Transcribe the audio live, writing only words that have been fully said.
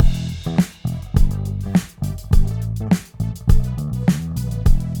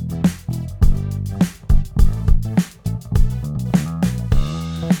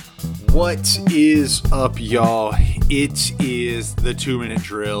What is up, y'all? It is the 2-minute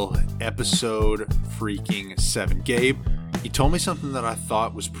drill, episode freaking 7. Gabe, you told me something that I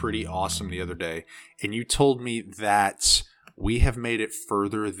thought was pretty awesome the other day, and you told me that we have made it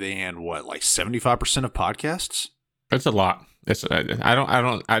further than what, like 75% of podcasts? It's a lot.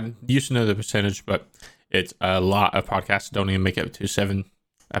 I used to know the percentage, but it's a lot of podcasts don't even make it to 7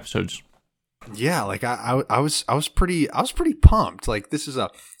 episodes. Yeah, like I was pretty pumped. Like this is a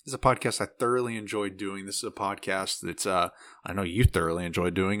podcast I thoroughly enjoyed doing. This is a podcast that's I know you thoroughly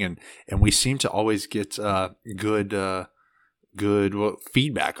enjoy doing, and we seem to always get good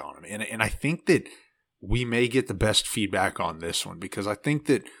feedback on them. And I think that we may get the best feedback on this one, because I think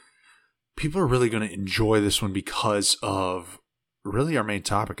that people are really going to enjoy this one because of really our main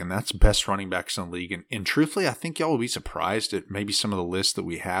topic, and that's best running backs in the league. And truthfully, I think y'all will be surprised at maybe some of the lists that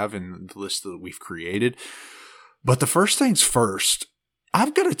we have and the list that we've created. But the first things first,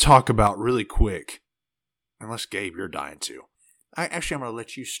 I've got to talk about really quick, unless Gabe, you're dying to. I'm going to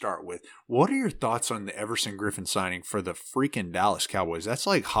let you start with, what are your thoughts on the Everson Griffen signing for the freaking Dallas Cowboys? That's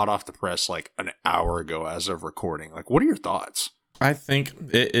like hot off the press like an hour ago as of recording. Like, what are your thoughts? I think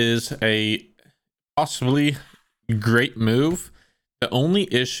it is a possibly great move. The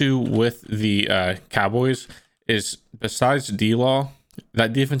only issue with the Cowboys is, besides D-Law,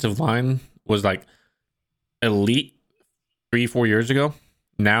 that defensive line was like elite 3-4 years ago.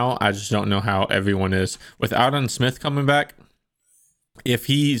 Now I just don't know how everyone is. With Aldon Smith coming back, if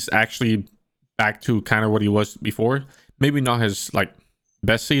he's actually back to kind of what he was before, maybe not his like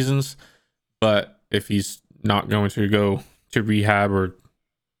best seasons, but if he's not going to go to rehab or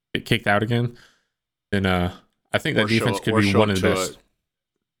get kicked out again, then I think that defense could be one of the best.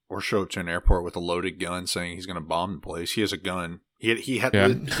 Or show up to an airport with a loaded gun saying he's going to bomb the place. He has a gun. He had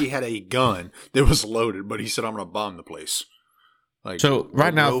a gun that was loaded, but he said, "I'm going to bomb the place." Like, so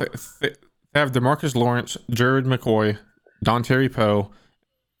right now they have DeMarcus Lawrence, Jared McCoy, Dontari Poe,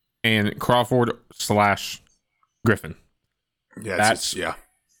 and Crawford / Griffin. Yeah, that's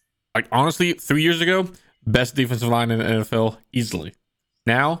like, honestly, 3 years ago, best defensive line in the NFL easily.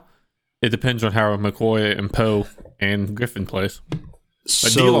 Now it depends on how McCoy and Poe and Griffin plays.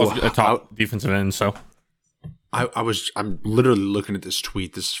 But D-Law's a top defensive end, so I'm literally looking at this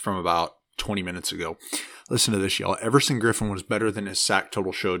tweet. This is from about 20 minutes ago. Listen to this, y'all. Everson Griffen was better than his sack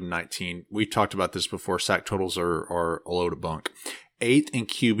total showed in 19. We talked about this before. Sack totals are a load of bunk. 8th in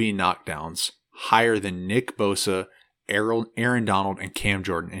QB knockdowns, higher than Nick Bosa, Aaron Donald, and Cam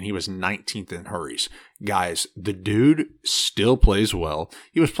Jordan, and he was 19th in hurries. Guys, the dude still plays well.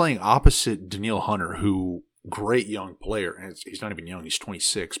 He was playing opposite Danielle Hunter, who great young player, and he's not even young, he's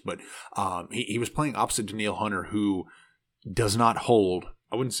 26, but he was playing opposite Danielle Hunter, who does not hold,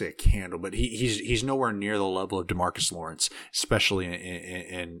 I wouldn't say a candle, but he's nowhere near the level of DeMarcus Lawrence, especially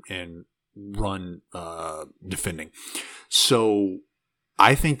in run defending. So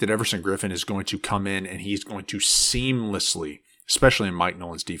I think that Everson Griffen is going to come in and he's going to seamlessly, especially in Mike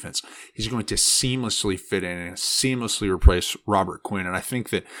Nolan's defense, he's going to seamlessly fit in and seamlessly replace Robert Quinn. And I think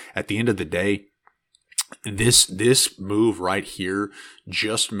that at the end of the day, this move right here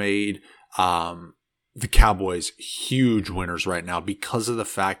just made the Cowboys huge winners right now, because of the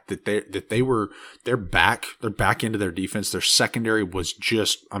fact that they're back into their defense. Their secondary was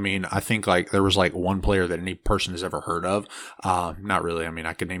just, I mean, I think like there was like one player that any person has ever heard of. Not really. I mean,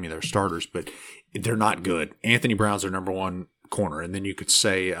 I could name you their starters, but they're not good. Anthony Brown's their number one corner, and then you could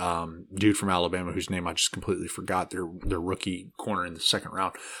say dude from Alabama whose name I just completely forgot, their rookie corner in the second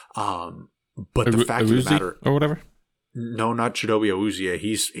round. But the fact of the matter, or whatever. No, not Chidobe Awuzie.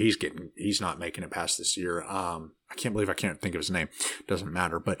 He's not making it past this year. I can't believe I can't think of his name. Doesn't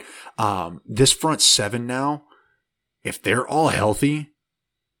matter. But this front seven now, if they're all healthy,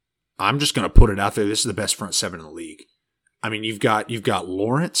 I'm just going to put it out there. This is the best front seven in the league. I mean, you've got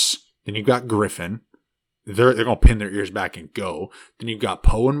Lawrence, then you've got Griffen. They're going to pin their ears back and go. Then you've got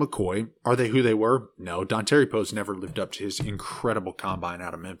Poe and McCoy. Are they who they were? No. Dontari Poe's never lived up to his incredible combine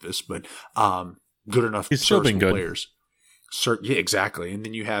out of Memphis, but good enough. He's still been good. Players. Yeah, exactly. And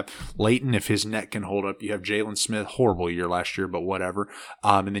then you have Leighton, if his neck can hold up. You have Jalen Smith, horrible year last year, but whatever.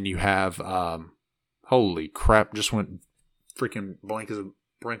 And then you have, holy crap, just went freaking blank as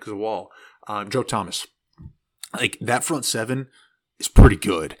a wall. Joe Thomas. Like, that front seven is pretty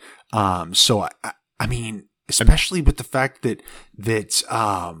good. So I mean, especially with the fact that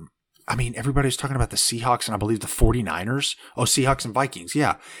I mean, everybody's talking about the Seahawks and I believe the 49ers. Oh, Seahawks and Vikings,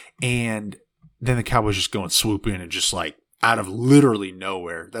 yeah. And then the Cowboys just go and swoop in and just like out of literally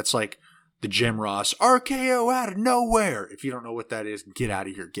nowhere. That's like the Jim Ross RKO out of nowhere. If you don't know what that is, get out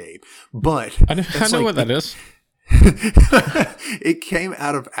of here, Gabe. But I know what that is. It came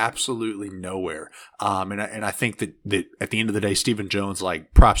out of absolutely nowhere. And I think that at the end of the day, Stephen Jones,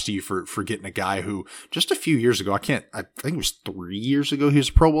 like, props to you for getting a guy who just a few years ago, I think it was 3 years ago, he was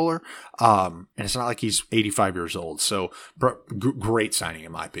a Pro Bowler. And it's not like he's 85 years old. So great signing,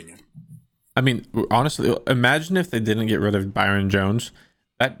 in my opinion. I mean, honestly, imagine if they didn't get rid of Byron Jones.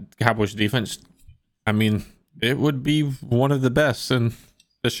 That Cowboys defense, I mean, it would be one of the best in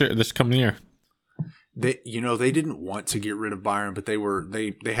this coming year. They didn't want to get rid of Byron, but they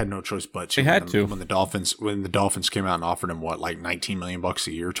had no choice but to. They had to when the Dolphins came out and offered him like $19 million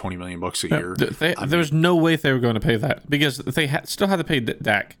a year, $20 million a year. There was no way they were going to pay that because they still had to pay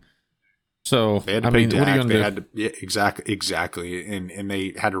Dak. So they had to pay Dak. What are you going to do? Yeah, exactly, and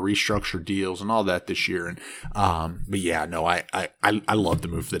they had to restructure deals and all that this year. And but yeah, no, I love the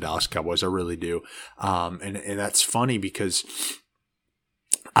move for the Dallas Cowboys. I really do. And that's funny because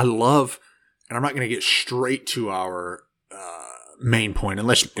I love. And I'm not going to get straight to our main point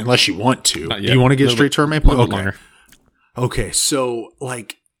unless you want to. Do you want to get straight to our main point? Okay. So,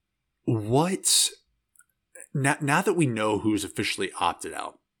 like, what's now that we know who's officially opted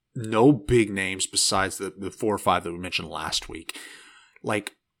out, no big names besides the 4 or 5 that we mentioned last week.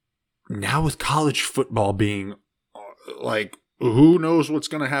 Like, now with college football being like, who knows what's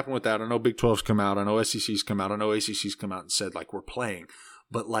going to happen with that? I know Big 12's come out. I know SEC's come out. I know ACC's come out and said, like, we're playing.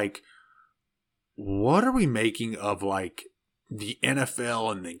 But, like, what are we making of, like, the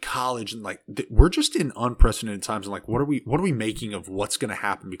NFL and then college? And, like, we're just in unprecedented times. And, like, what are we making of what's going to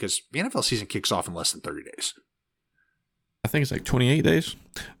happen? Because the NFL season kicks off in less than 30 days. I think it's like 28 days.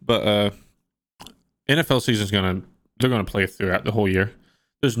 But NFL season's they're going to play throughout the whole year.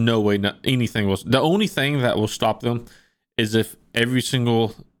 There's no way anything will. The only thing that will stop them is if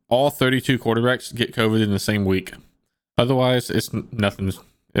all 32 quarterbacks get COVID in the same week. Otherwise, it's nothing.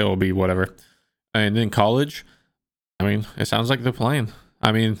 It'll be whatever. And then college, I mean, it sounds like they're playing.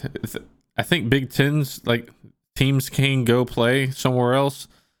 I mean, I think Big Ten's, like, teams can go play somewhere else,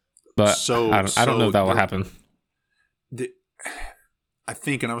 but I don't know if that will happen. I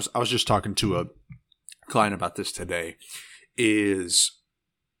think, and I was just talking to a client about this today, is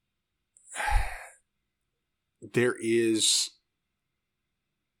there is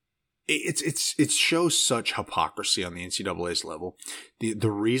it shows such hypocrisy on the NCAA's level.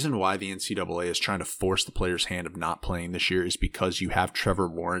 The reason why the NCAA is trying to force the player's hand of not playing this year is because you have Trevor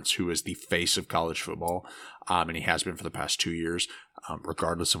Lawrence, who is the face of college football, and he has been for the past 2 years.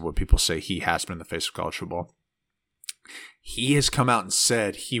 Regardless of what people say, he has been the face of college football. He has come out and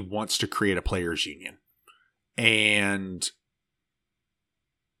said he wants to create a players' union. And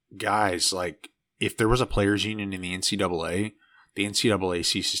guys, like, if there was a players' union in the NCAA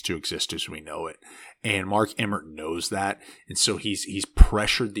ceases to exist as we know it. And Mark Emmert knows that. And so he's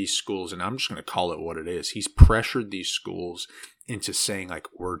pressured these schools, and I'm just going to call it what it is. He's pressured these schools into saying, like,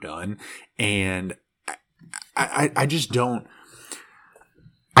 we're done. And I just don't.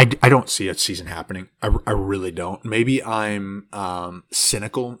 I don't see a season happening. I really don't. Maybe I'm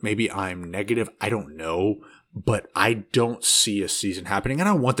cynical. Maybe I'm negative. I don't know. But I don't see a season happening. And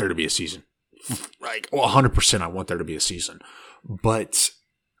I want there to be a season. Like, 100% I want there to be a season. But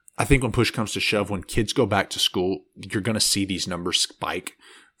I think when push comes to shove, when kids go back to school, you're going to see these numbers spike.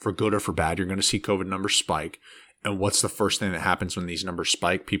 For good or for bad, you're going to see COVID numbers spike. And what's the first thing that happens when these numbers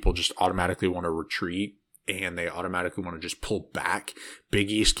spike? People just automatically want to retreat, and they automatically want to just pull back.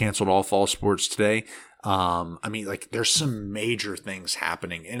 Big East canceled all fall sports today. I mean, like, there's some major things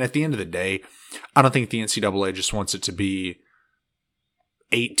happening. And at the end of the day, I don't think the NCAA just wants it to be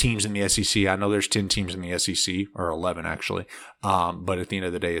 8 teams in the SEC. I know there's 10 teams in the SEC, or 11 actually. But at the end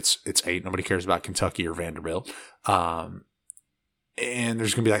of the day, it's 8. Nobody cares about Kentucky or Vanderbilt. And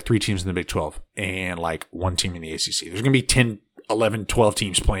there's going to be like 3 teams in the Big 12 and like 1 team in the ACC. There's going to be 10, 11, 12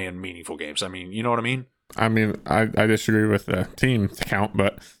 teams playing meaningful games. I mean, you know what I mean? I mean, I disagree with the team count,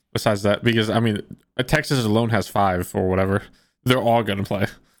 but besides that, because, I mean, Texas alone has 5 or whatever. They're all going to play.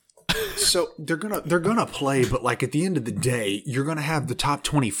 So they're gonna play, but, like, at the end of the day, you're gonna have the top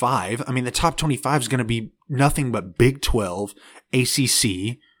 25. I mean, the top 25 is gonna be nothing but Big 12,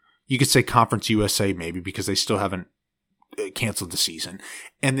 ACC. You could say Conference USA maybe because they still haven't canceled the season,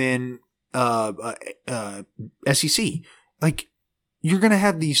 and then SEC. Like, you're gonna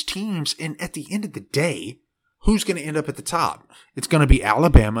have these teams, and at the end of the day, who's gonna end up at the top? It's gonna be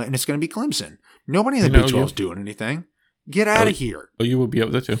Alabama and it's gonna be Clemson. Nobody in the Big 12 is doing anything. Get out of here. Oh, you will be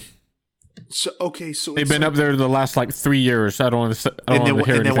up there too. So they've been up there the last like 3 years. I don't want to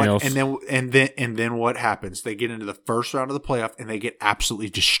hear anything else. And then what happens? They get into the first round of the playoff and they get absolutely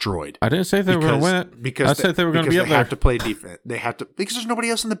destroyed. I didn't say they were going to win it. Because I said they were going to be up there. They have to play defense. They have to, because there's nobody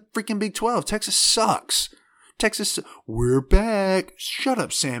else in the freaking Big 12. Texas sucks. Texas, we're back. Shut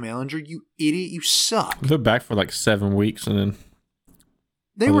up, Sam Ehlinger, you idiot, you suck. They're back for like 7 weeks, and then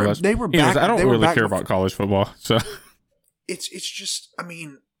they were back. I don't they really back care about college football, so it's just. I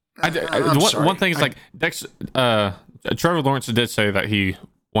mean, one thing is like Trevor Lawrence did say that he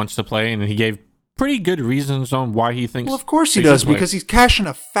wants to play, and he gave pretty good reasons on why he thinks. Well, of course he does, because he's cashing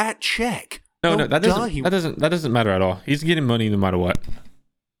a fat check. No, that doesn't matter at all. He's getting money no matter what.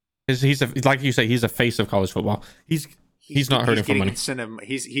 He's like you say, he's a face of college football. He's not hurting for money.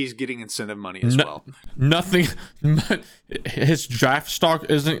 He's getting incentive money as well. Nothing. His draft stock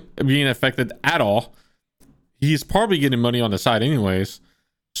isn't being affected at all. He's probably getting money on the side anyways.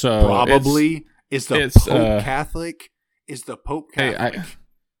 So probably is the Pope Catholic? Is the Pope Catholic? Hey,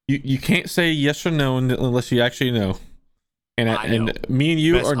 you can't say yes or no unless you actually know. And me and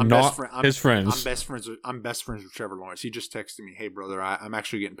you are not his friends. I'm best friends with Trevor Lawrence. He just texted me, "Hey brother, I'm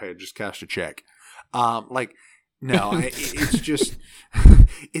actually getting paid. Just cashed a check." No, it's just,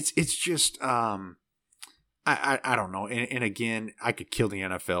 it's just. I don't know. And again, I could kill the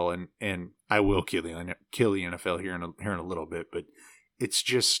NFL, and I will kill the NFL here in a little bit. But it's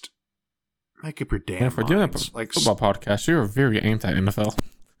just make up your damn minds. For doing a football podcast, you're very anti-NFL.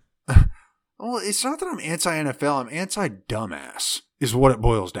 Well, it's not that I'm anti-NFL. I'm anti-dumbass is what it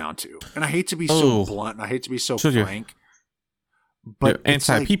boils down to. And I hate to be so blunt, and I hate to be so frank. But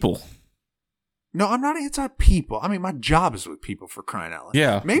anti-people. No, I'm not anti-people. I mean, my job is with people, for crying out loud.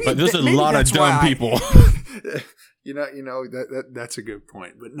 Yeah, but there's a lot of dumb people. That's a good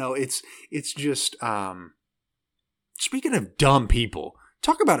point. But no, it's just speaking of dumb people,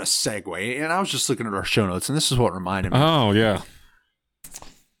 talk about a segue. And I was just looking at our show notes, and this is what reminded me. Oh, yeah.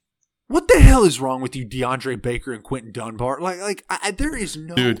 What the hell is wrong with you, DeAndre Baker and Quentin Dunbar? There is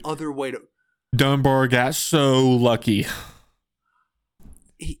no other way to. Dunbar got so lucky.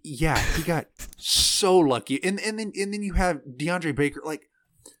 He got so lucky, and then you have DeAndre Baker. Like,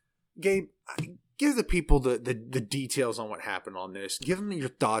 Gabe, give the people the details on what happened on this. Give them your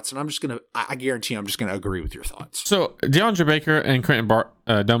thoughts, and I guarantee I'm just gonna agree with your thoughts. So DeAndre Baker and Quentin Dunbar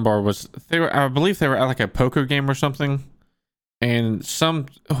I believe they were at like a poker game or something. And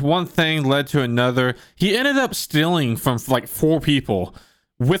one thing led to another. He ended up stealing from like 4 people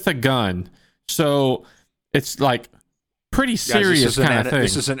with a gun. So it's like pretty serious kind of thing.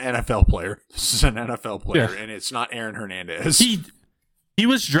 This is an NFL player. And it's not Aaron Hernandez. He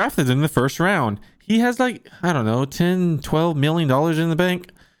was drafted in the first round. He has like, I don't know, $10-12 million in the bank,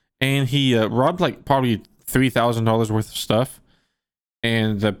 and he robbed like probably $3,000 worth of stuff.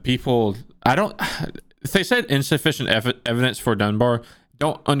 And the people, they said insufficient evidence for Dunbar.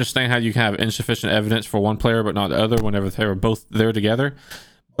 Don't understand how you can have insufficient evidence for one player but not the other whenever they were both there together.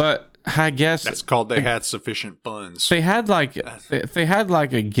 But I guess that's called they had sufficient funds. They had like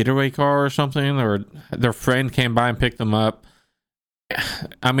a getaway car or something, or their friend came by and picked them up.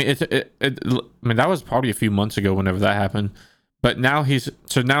 I mean, that was probably a few months ago whenever that happened. But now he's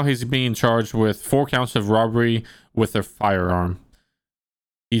being charged with 4 counts of robbery with a firearm.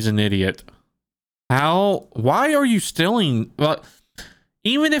 He's an idiot. Why are you stealing? Well,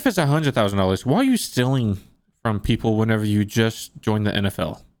 even if it's $100,000, why are you stealing from people whenever you just joined the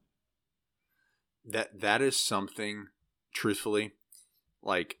NFL? That is something, truthfully,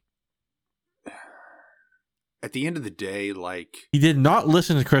 like, at the end of the day, like, he did not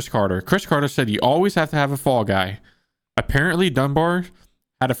listen to Chris Carter. Chris Carter said you always have to have a fall guy. Apparently, Dunbar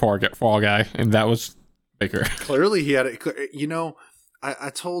had a fall guy, and that was Baker. Clearly, he had it.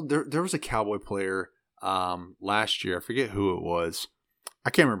 I told there was a Cowboy player last year. I forget who it was. I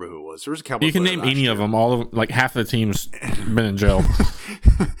can't remember who it was. There was a Cowboy. You can name any of them. All of like half the team's been in jail.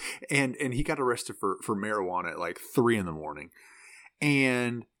 and he got arrested for marijuana at like 3 a.m.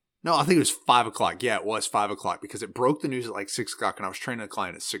 And no, I think it was 5 o'clock. Yeah, it was 5 o'clock because it broke the news at like 6 o'clock, and I was training a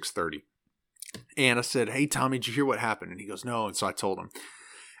client at 6:30. And I said, "Hey Tommy, did you hear what happened?" And he goes, "No." And so I told him,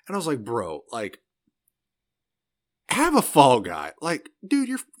 and I was like, "Bro, like, have a fall guy. Like, dude,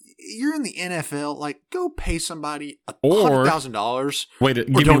 you're in the NFL. Like, go pay somebody $100,000. Wait, give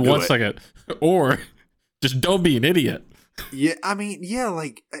me 1 second. Or just don't be an idiot. Yeah, I mean, yeah,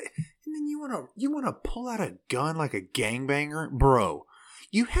 like, and then you wanna pull out a gun like a gangbanger, bro.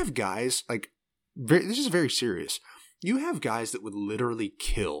 You have guys like, this is very serious. You have guys that would literally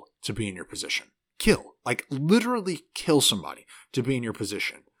kill to be in your position. Literally kill somebody to be in your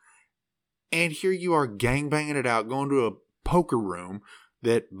position. And here you are gangbanging it out, going to a poker room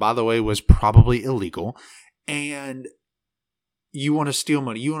that, by the way, was probably illegal, and you want to steal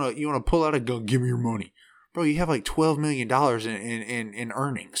money. You want to pull out a gun, give me your money. Bro, you have like $12 million in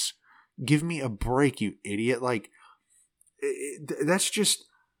earnings. Give me a break, you idiot. Like,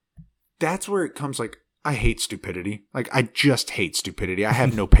 that's where it comes, like, I hate stupidity. Like, I just hate stupidity. I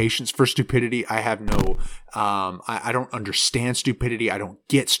have no patience for stupidity. I have no, I don't understand stupidity. I don't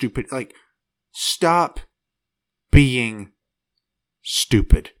get stupid. Like, stop being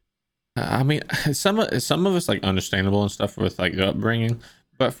stupid. I mean, some of it's like understandable and stuff with like upbringing,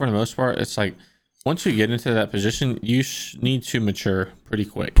 but for the most part, it's like once you get into that position, you need to mature pretty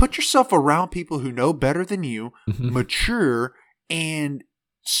quick. Put yourself around people who know better than you, mature, and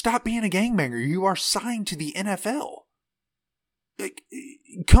stop being a gangbanger. You are signed to the NFL. Like,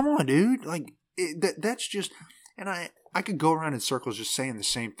 come on, dude. Like, that's just, and I could go around in circles just saying the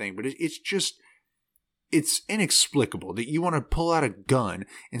same thing, but it's just, it's inexplicable that you want to pull out a gun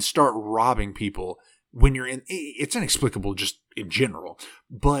and start robbing people when you're in, it's inexplicable just in general,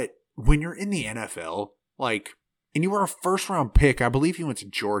 but when you're in the NFL, like, and you were a first round pick, I believe he went to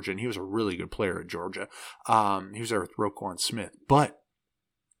Georgia and he was a really good player at Georgia. He was there with Roquan Smith, but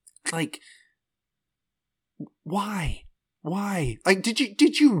like, why? Like,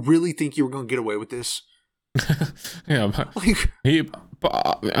 did you really think you were going to get away with this? Yeah,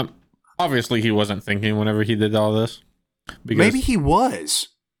 but like, obviously he wasn't thinking whenever he did all this. Because maybe he was.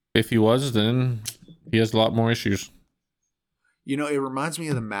 If he was, then he has a lot more issues. You know, it reminds me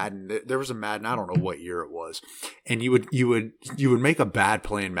of the Madden. There was a Madden, I don't know what year it was, and you would make a bad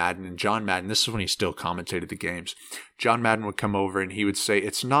play in Madden, and John Madden, this is when he still commentated the games. John Madden would come over and he would say,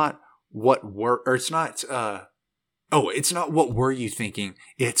 it's not what were you thinking,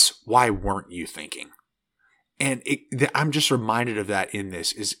 it's why weren't you thinking? And I'm just reminded of that in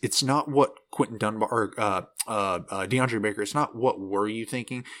this. It's not what Quentin Dunbar or DeAndre Baker. It's not what were you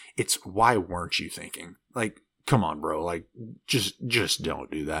thinking. It's why weren't you thinking? Like, come on, bro. Like, just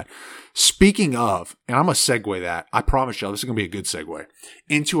don't do that. Speaking of, and I'm gonna segue that. I promise y'all, this is gonna be a good segue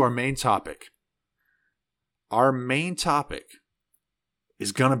into our main topic. Our main topic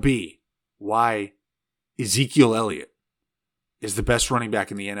is gonna be why Ezekiel Elliott is the best running back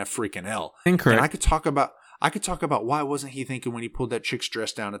in the NFL. Incorrect. And I could talk about why wasn't he thinking when he pulled that chick's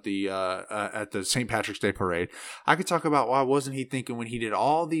dress down at the St. Patrick's Day parade. I could talk about why wasn't he thinking when he did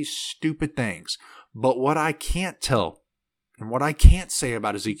all these stupid things. But what I can't tell and what I can't say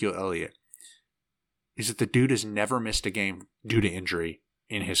about Ezekiel Elliott is that the dude has never missed a game due to injury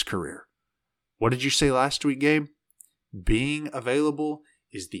in his career. What did you say last week, Gabe? Being available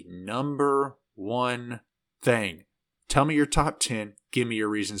is the number one thing. Tell me your top 10. Give me your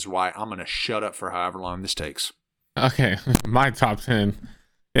reasons why. I'm going to shut up for however long this takes. Okay, my top 10.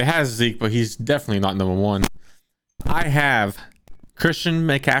 It has Zeke, but he's definitely not number one. I have Christian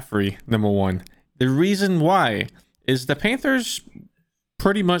McCaffrey, number one. The reason why is the Panthers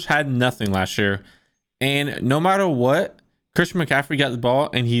pretty much had nothing last year. And no matter what, Christian McCaffrey got the ball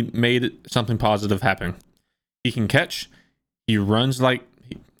and he made something positive happen. He can catch. He runs like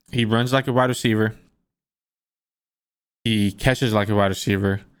a wide receiver. He catches like a wide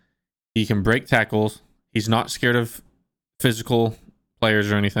receiver. He can break tackles. He's not scared of physical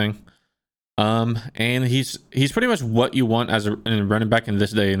players or anything. And he's pretty much what you want as a running back in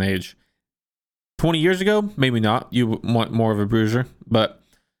this day and age. 20 years ago, maybe not. You want more of a bruiser, but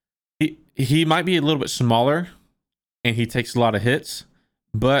he might be a little bit smaller, and he takes a lot of hits.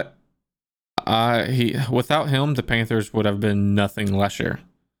 But without him, the Panthers would have been nothing last year.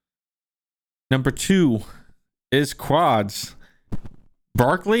 Number 2 is quads.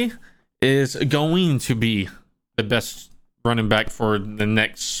 Barkley is going to be the best running back for the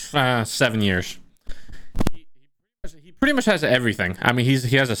next 7 years. He pretty much has everything. I mean,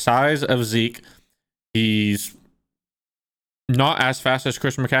 he has a size of Zeke. He's not as fast as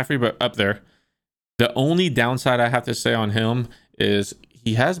Christian McCaffrey, but up there. The only downside I have to say on him is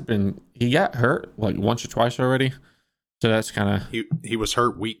he got hurt like once or twice already. So that's kind of... He was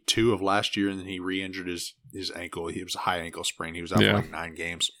hurt week 2 of last year, and then he re-injured his ankle. He was a high ankle sprain. He was out for like 9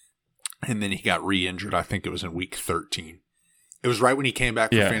 games. And then he got re-injured. I think it was in week 13. It was right when he came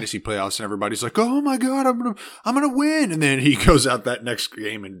back for fantasy playoffs, and everybody's like, "Oh my god, I'm gonna win!" And then he goes out that next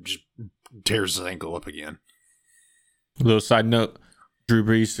game and just tears his ankle up again. Little side note: Drew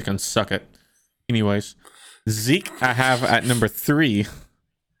Brees can suck it. Anyways, Zeke I have at number 3,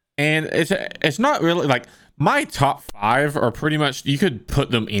 and it's not really like my top 5 are pretty much you could put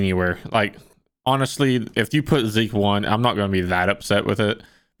them anywhere. Like honestly, if you put Zeke 1, I'm not going to be that upset with it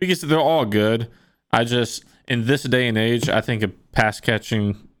because they're all good. I just in this day and age, I think a pass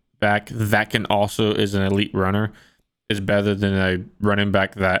catching back that can also is an elite runner is better than a running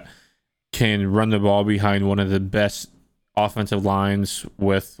back that can run the ball behind one of the best offensive lines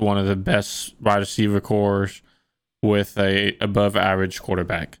with one of the best wide receiver cores with a above average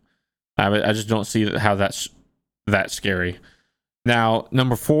quarterback. I just don't see how that's that scary. Now,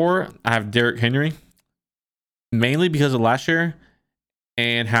 number 4, I have Derrick Henry. mainly because of last year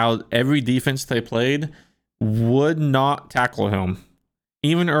and how every defense they played would not tackle him.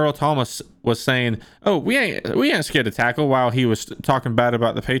 Even Earl Thomas was saying, "Oh, we ain't scared to tackle," while he was talking bad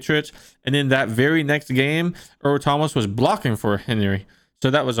about the Patriots. And then that very next game, Earl Thomas was blocking for Henry. So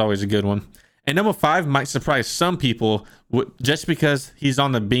that was always a good one. And number 5 might surprise some people just because he's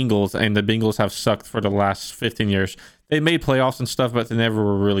on the Bengals, and the Bengals have sucked for the last 15 years. They made playoffs and stuff, but they never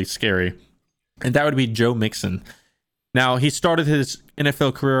were really scary. And that would be Joe Mixon. Now, he started his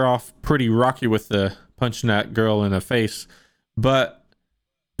NFL career off pretty rocky with the punching that girl in the face. But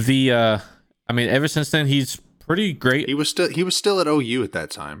ever since then, he's pretty great. He was still at OU at that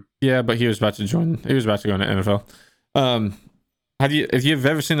time. Yeah, but he was about to go into NFL. If you've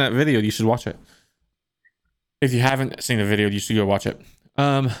ever seen that video, you should watch it. If you haven't seen the video, you should go watch it.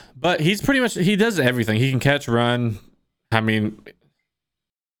 But he's pretty much, he does everything. He can catch, run. I mean,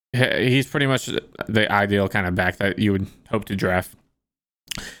 he's pretty much the ideal kind of back that you would hope to draft.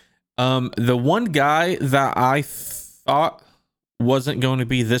 The one guy that I thought wasn't going to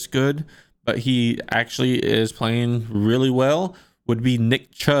be this good, but he actually is playing really well, would be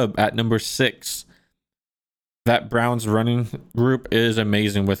Nick Chubb at number 6. That Browns running group is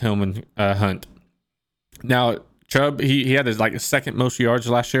amazing with him and Hunt. Now, Chubb, he had his second most yards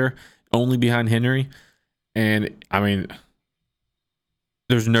last year, only behind Henry. And I mean,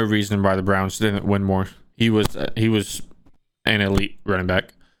 there's no reason why the Browns didn't win more. He was an elite running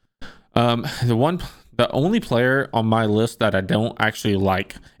back. The only player on my list that I don't actually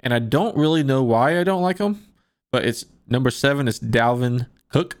like, and I don't really know why I don't like him, but it's number 7 is Dalvin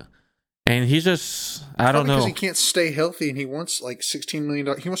Cook. And he's just, I don't know. Because he can't stay healthy and he wants $16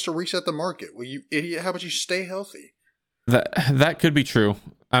 million. He wants to reset the market. Well, you idiot, how about you stay healthy? That could be true.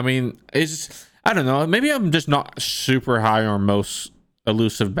 I mean, I don't know. Maybe I'm just not super high on most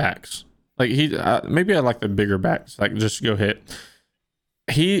elusive backs. Maybe I like the bigger backs. Just go hit.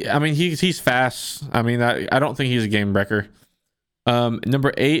 He's fast. I mean, I don't think he's a game breaker.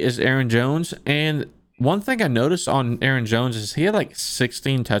 Number 8 is Aaron Jones. And one thing I noticed on Aaron Jones is he had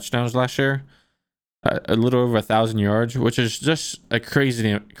 16 touchdowns last year, a little over 1,000 yards, which is just a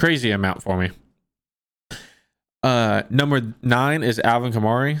crazy amount for me. Number 9 is Alvin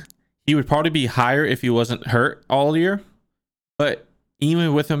Kamara. He would probably be higher if he wasn't hurt all year, but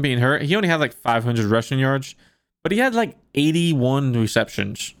even with him being hurt, he only had 500 rushing yards, but he had 81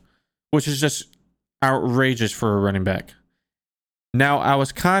 receptions, which is just outrageous for a running back. Now, I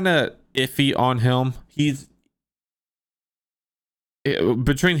was kind of iffy on him.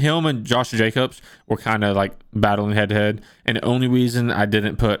 Between him and Josh Jacobs, we're kind of battling head to head. And the only reason I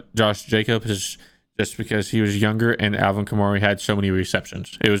didn't put Josh Jacobs is just because he was younger and Alvin Kamara had so many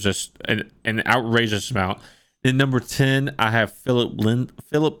receptions. It was just an outrageous amount. Then number 10, I have Philip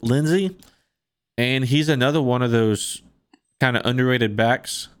Lindsay. And he's another one of those kind of underrated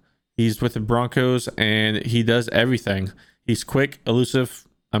backs. He's with the Broncos and he does everything. He's quick, elusive.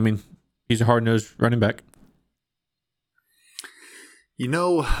 I mean, he's a hard-nosed running back. When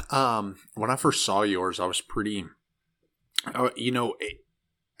I first saw yours, I was pretty, I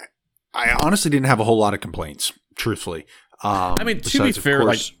honestly didn't have a whole lot of complaints, truthfully. To be fair,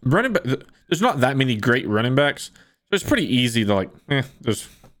 running back, there's not that many great running backs. So it's pretty easy to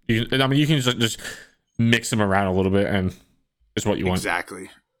you can just mix them around a little bit and it's what you want.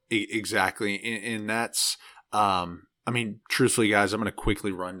 Exactly. And that's, truthfully, guys, I'm going to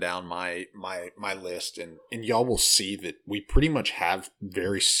quickly run down my list, and y'all will see that we pretty much have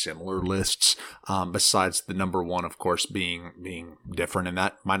very similar lists. Besides the number 1, of course, being different, and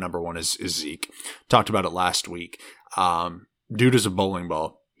that my number 1 is Zeke. Talked about it last week. Dude is a bowling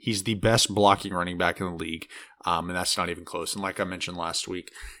ball. He's the best blocking running back in the league, and that's not even close. And like I mentioned last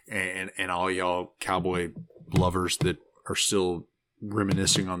week, and all y'all Cowboy lovers that are still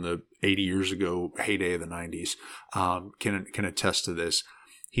reminiscing on the 80 years ago heyday of the 90s can attest to this.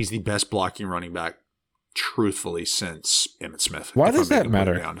 He's the best blocking running back, truthfully, since Emmitt Smith. Why does that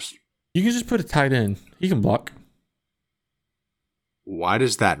matter? You can just put a tight end. He can block. Why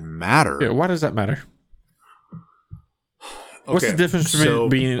does that matter? Yeah, why does that matter? What's the difference between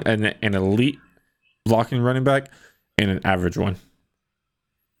being an elite blocking running back and an average one?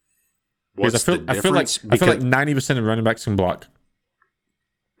 I feel like 90% of running backs can block.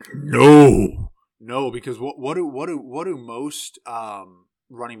 No, because what do most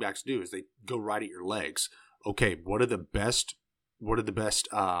running backs do is they go right at your legs. Okay, what are the best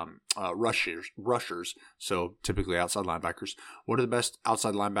rushers? So typically outside linebackers. What are the best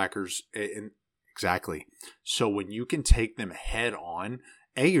outside linebackers? Exactly. So when you can take them head on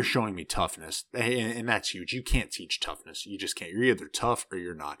You're showing me toughness, and that's huge. You can't teach toughness. You just can't. You're either tough or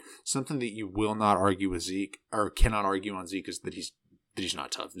you're not. Something that you will not argue with Zeke, or cannot argue on Zeke, is that he's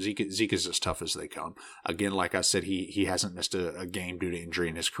not tough. Zeke is as tough as they come. Again, like I said, he hasn't missed a game due to injury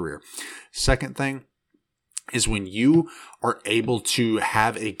in his career. Second thing is when you are able to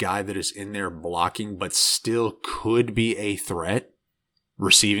have a guy that is in there blocking but still could be a threat.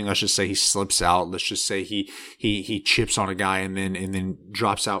 Receiving, let's just say he slips out. Let's just say he chips on a guy and then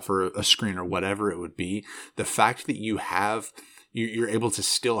drops out for a screen or whatever it would be. The fact that you're able to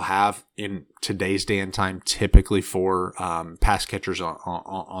still have in today's day and time, typically for pass catchers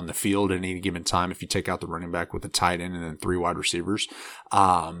on the field at any given time, if you take out the running back with a tight end and then 3 wide receivers,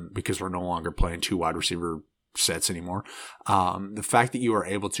 because we're no longer playing 2 wide receiver sets anymore. The fact that you are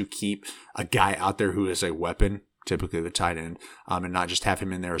able to keep a guy out there who is a weapon, typically the tight end, and not just have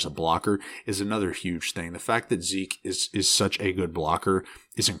him in there as a blocker, is another huge thing. The fact that Zeke is such a good blocker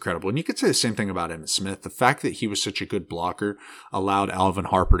is incredible. And you could say the same thing about Emmitt Smith. The fact that he was such a good blocker allowed Alvin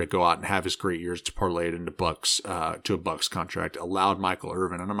Harper to go out and have his great years, to parlay it into to a Bucks contract, allowed Michael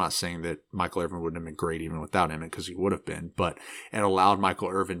Irvin, and I'm not saying that Michael Irvin wouldn't have been great even without Emmitt, because he would have been, but it allowed Michael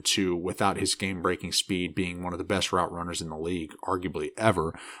Irvin to, without his game-breaking speed, being one of the best route runners in the league, arguably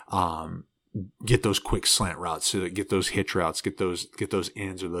ever, get those quick slant routes, so get those hitch routes, get those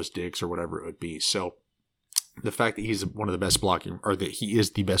ends or those digs or whatever it would be. So the fact that he's one of the best blocking, or that he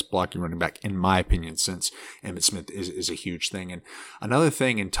is the best blocking running back, in my opinion, since Emmitt Smith, is a huge thing. And another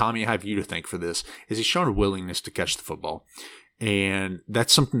thing, and Tommy, I have you to thank for this, is he's shown a willingness to catch the football. And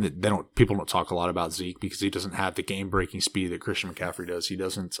that's something that people don't talk a lot about Zeke, because he doesn't have the game breaking speed that Christian McCaffrey does. He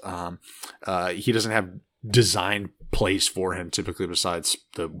doesn't have designed plays for him typically, besides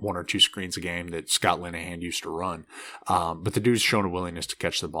the 1 or 2 screens a game that Scott Linehan used to run. But the dude's shown a willingness to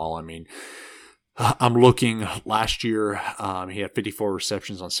catch the ball. I mean, I'm looking last year, he had 54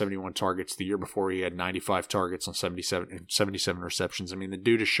 receptions on 71 targets. The year before, he had 95 targets on 77 receptions. I mean, the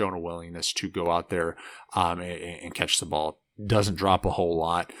dude has shown a willingness to go out there and catch the ball. Doesn't drop a whole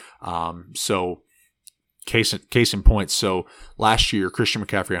lot. So case in point. So last year, Christian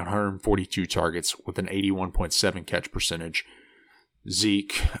McCaffrey had 142 targets with an 81.7 catch percentage.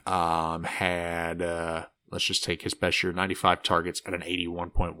 Zeke had, let's just take his best year, 95 targets at an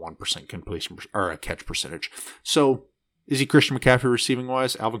 81.1% completion or a catch percentage. So is he Christian McCaffrey receiving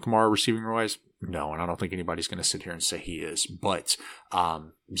wise? Alvin Kamara receiving wise? No, and I don't think anybody's going to sit here and say he is. But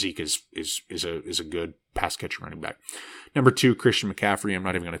Zeke is a good pass catcher running back. Number 2, Christian McCaffrey. I'm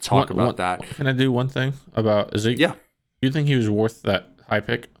not even going to talk about that. Can I do one thing about Zeke? Yeah. Do you think he was worth that high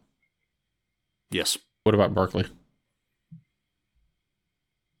pick? Yes. What about Barkley?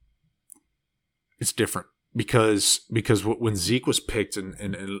 It's different. Because when Zeke was picked, and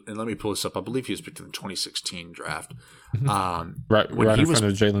let me pull this up, I believe he was picked in the 2016 draft. Right in front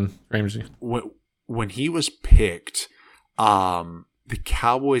of Jalen Ramsey. When he was picked, the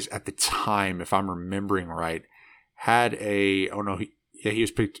Cowboys at the time, if I'm remembering right, had he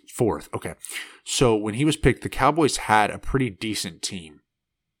was picked 4th. Okay. So when he was picked, the Cowboys had a pretty decent team,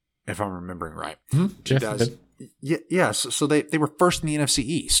 if I'm remembering right. Yes, So they were first in the NFC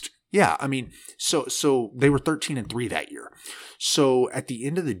East. Yeah, I mean, so they were 13-3 that year. So at the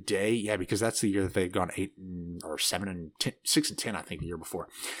end of the day, yeah, because that's the year that they had gone 6-10, I think, the year before.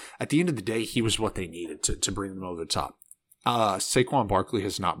 At the end of the day, he was what they needed to bring them over the top. Saquon Barkley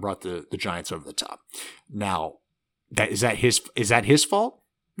has not brought the Giants over the top. Now, is that his fault?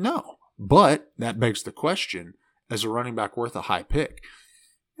 No, but that begs the question: as a running back worth a high pick,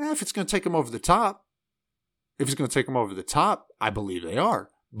 if it's going to take him over the top, I believe they are.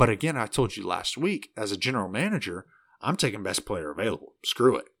 But again, I told you last week, as a general manager, I'm taking best player available.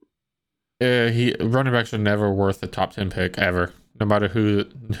 Screw it. Running backs are never worth a top 10 pick ever, no matter who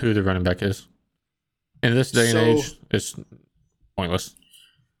the running back is. In this day and age, it's pointless.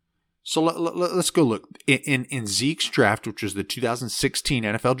 So let's go look. In Zeke's draft, which was the 2016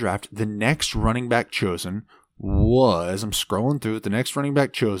 NFL draft, the next running back chosen was, I'm scrolling through it, the next running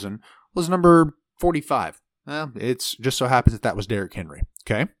back chosen was number 45. Well, it's just so happens that was Derrick Henry.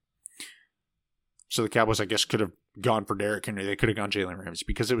 Okay. So the Cowboys, I guess, could have gone for Derrick Henry. They could have gone Jalen Ramsey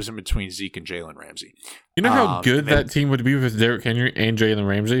because it was in between Zeke and Jalen Ramsey. You know how good that team would be with Derrick Henry and Jalen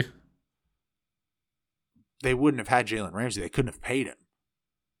Ramsey? They wouldn't have had Jalen Ramsey. They couldn't have paid him.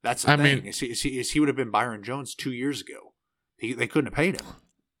 That's the thing. He would have been Byron Jones 2 years ago. They couldn't have paid him.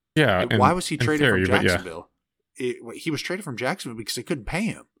 Yeah. Why was he traded from Jacksonville? Yeah. He was traded from Jacksonville because they couldn't pay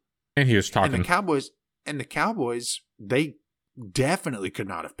him. And he was talking. And the Cowboys, they definitely could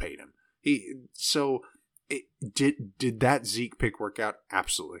not have paid him. Did that Zeke pick work out?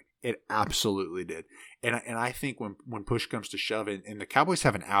 Absolutely. It absolutely did. And I think when push comes to shove, and the Cowboys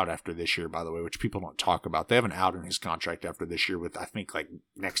have an out after this year, by the way, which people don't talk about. They have an out in his contract after this year with, I think, like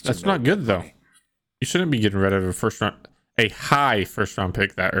next to That's not good, though. You shouldn't be getting rid of a high first round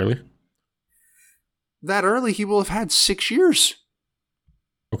pick that early. That early, he will have had 6 years.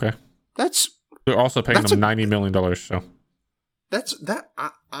 Okay. They're also paying him $90 million, so.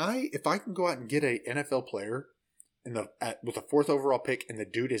 If I can go out and get a NFL player with a 4th overall pick, and the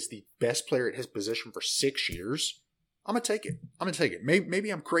dude is the best player at his position for 6 years, I'm gonna take it. Maybe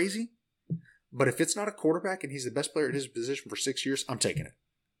I'm crazy, but if it's not a quarterback and he's the best player at his position for 6 years, I'm taking it.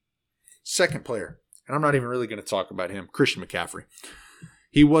 Second player, and I'm not even really going to talk about him, Christian McCaffrey.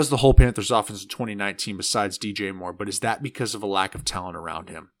 He was the whole Panthers offense in 2019 besides DJ Moore, but is that because of a lack of talent around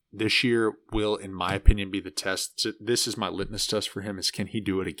him? This year will, in my opinion, be the test. This is my litmus test for him, is can he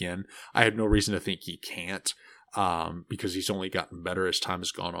do it again? I have no reason to think he can't, because he's only gotten better as time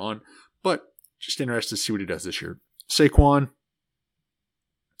has gone on. But just interested to see what he does this year. Saquon,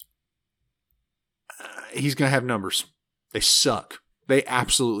 he's going to have numbers. They suck. They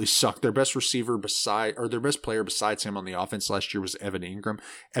absolutely suck. Their best their best player besides him on the offense last year was Evan Ingram.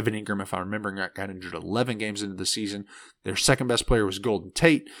 Evan Ingram, if I'm remembering right, got injured 11 games into the season. Their second best player was Golden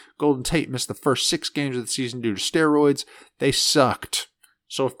Tate. Golden Tate missed the first 6 games of the season due to steroids. They sucked.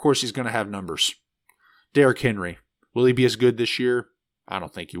 So, of course, he's going to have numbers. Derrick Henry, will he be as good this year? I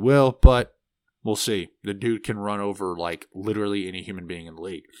don't think he will, but we'll see. The dude can run over like literally any human being in the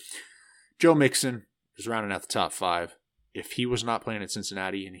league. Joe Mixon is rounding out the top 5. If he was not playing at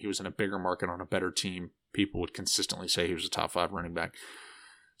Cincinnati and he was in a bigger market on a better team, people would consistently say he was a top 5 running back.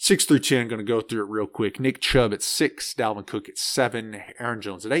 6 through 10, going to go through it real quick. Nick Chubb at 6, Dalvin Cook at 7, Aaron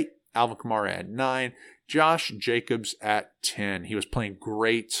Jones at 8, Alvin Kamara at 9, Josh Jacobs at 10. He was playing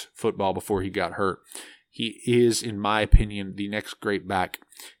great football before he got hurt. He is, in my opinion, the next great back.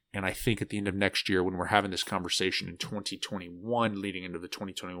 And I think at the end of next year, when we're having this conversation in 2021, leading into the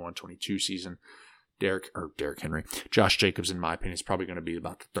 2021-22 season, Derrick Henry, Josh Jacobs, in my opinion, is probably going to be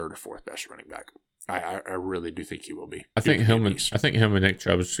about the 3rd or 4th best running back. I really do think he will be. I think him and Nick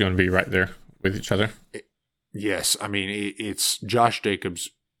Chubb is going to be right there with each other. Yes, I mean it's Josh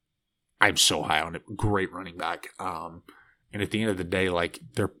Jacobs. I'm so high on it. Great running back. And at the end of the day, like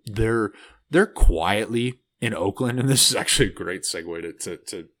they're quietly in Oakland, and this is actually a great segue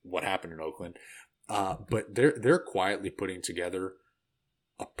to what happened in Oakland. But they're quietly putting together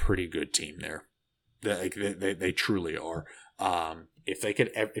a pretty good team there. They truly are.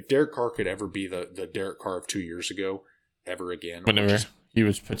 If Derek Carr could ever be the Derek Carr of 2 years ago, ever again, whenever he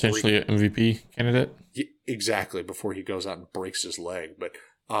was potentially an MVP candidate, exactly, before he goes out and breaks his leg. But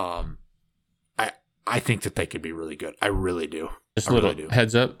I think that they could be really good. I really do. Just a little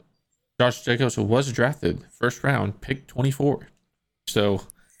heads up: Josh Jacobs was drafted 1st round, pick 24. So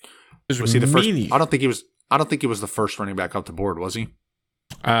was he the first? I don't think he was. I don't think he was the first running back off the board, was he?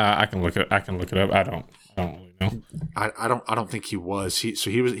 I can look it up. I don't really know. I don't think he was.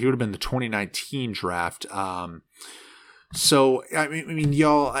 He would have been the 2019 draft. So I mean,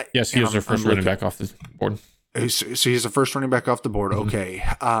 y'all. Yes, he was their first running back off the board. So he's the first running back off the board. Okay.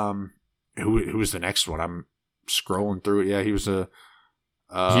 Who was the next one? I'm scrolling through it. Yeah, he was the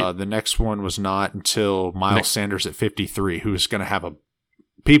next one was not until Miles Sanders at 53, who's going to have a.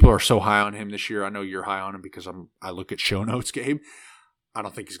 People are so high on him this year. I know you're high on him because I look at show notes, Gabe. I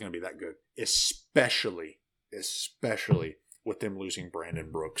don't think he's going to be that good, especially with them losing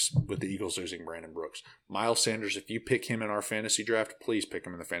Brandon Brooks, with the Eagles losing Brandon Brooks. Miles Sanders, if you pick him in our fantasy draft, please pick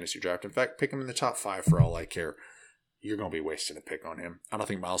him in the fantasy draft. In fact, pick him in the top 5 for all I care. You're going to be wasting a pick on him. I don't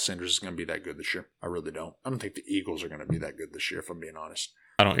think Miles Sanders is going to be that good this year. I really don't. I don't think the Eagles are going to be that good this year, if I'm being honest.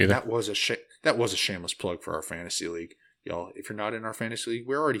 I don't either. That was a shameless plug for our fantasy league. Y'all, if you're not in our fantasy league,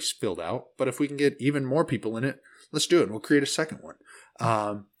 we're already filled out. But if we can get even more people in it, let's do it. And we'll create a second one.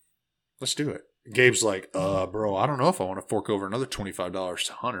 Let's do it. Gabe's like, bro, I don't know if I want to fork over another $25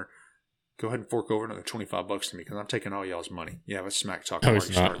 to Hunter. Go ahead and fork over another $25 to me because I'm taking all y'all's money. Yeah, but smack talk. No, he's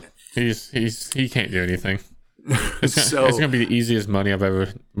not. He can't do anything. It's going to be the easiest money I've ever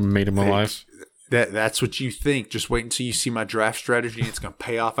made in my life. That's what you think. Just wait until you see my draft strategy. It's going to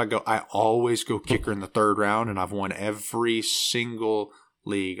pay off. I always go kicker in the 3rd round, and I've won every single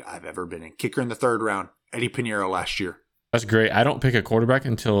league I've ever been in. Kicker in the 3rd round. Eddie Pinheiro last year. That's great. I don't pick a quarterback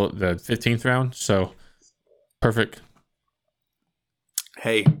until the 15th round, so perfect.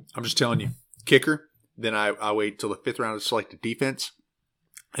 Hey, I'm just telling you. Kicker, then I wait till the 5th round to select a defense,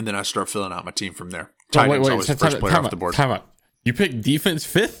 and then I start filling out my team from there. Tight end's always the first player off the board. Time out. You pick defense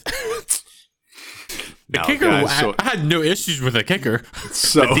 5th? No, kicker, guys, I had no issues with a kicker.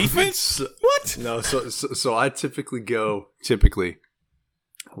 So the defense? What? No, so I typically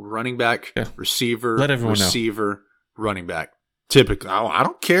running back, receiver, Let everyone receiver, running back. Typically, I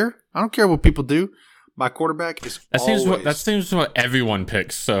don't care. I don't care what people do. My quarterback is that seems what everyone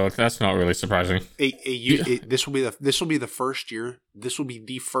picks, so that's not really surprising. This will be the first year. This will be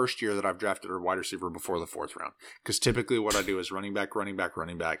the first year that I've drafted a wide receiver before the 4th round. Because typically, what I do is running back,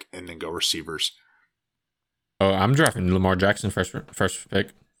 and then go receivers. Oh, I'm drafting Lamar Jackson first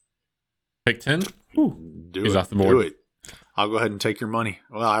pick 10. He's off the board. Do it. I'll go ahead and take your money.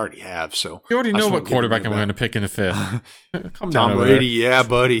 Well, I already have, so you already know what quarterback I'm going to pick in the 5th. Tom Brady, yeah,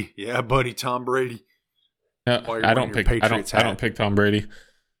 buddy, Tom Brady. I don't pick Tom Brady.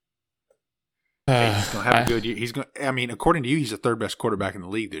 He's gonna have a good year. According to you, he's the 3rd best quarterback in the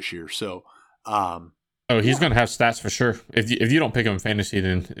league this year. So, he's gonna have stats for sure. If you don't pick him in fantasy,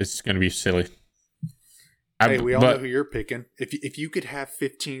 then it's gonna be silly. We all know who you're picking. If you could have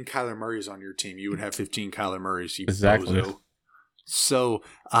 15 Kyler Murrays on your team, you would have 15 Kyler Murrays. Exactly. Bozo. So,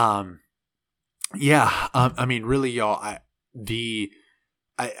 really, y'all.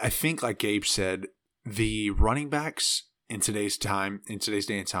 I think, like Gabe said, the running backs in today's day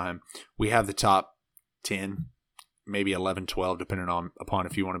and time, we have the top 10, maybe 11, 12, depending upon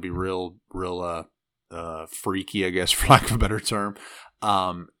if you want to be real freaky, I guess, for lack of a better term.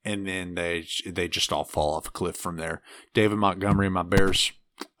 And then they just all fall off a cliff from there. David Montgomery, my Bears,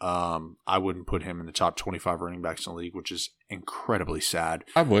 I wouldn't put him in the top 25 running backs in the league, which is incredibly sad.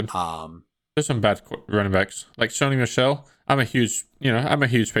 I would. There's some bad running backs like Sony Michel. I'm a huge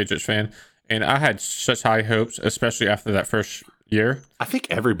Patriots fan. And I had such high hopes, especially after that first year. I think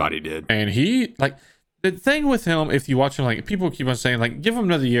everybody did. And he, the thing with him, if you watch him, people keep on saying, give him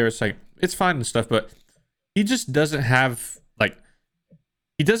another year. It's it's fine and stuff, but he just doesn't have,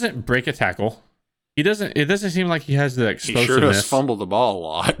 he doesn't break a tackle. It doesn't seem like he has the explosiveness. He sure does fumble the ball a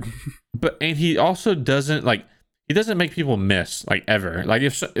lot. And he also doesn't, he doesn't make people miss, ever.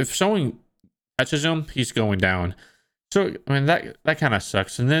 If someone touches him, he's going down. So, that kind of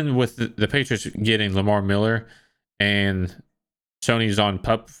sucks. And then with the Patriots getting Lamar Miller and Sony's on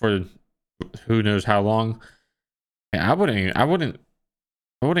PUP for who knows how long, I wouldn't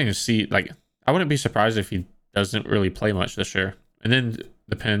see, I wouldn't be surprised if he doesn't really play much this year. And then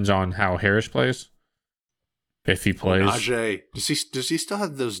depends on how Harris plays. If he plays. Najee, does he still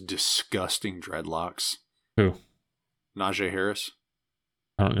have those disgusting dreadlocks? Who? Najee Harris.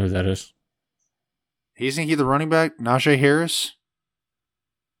 I don't know who that is. Isn't he the running back? Najee Harris?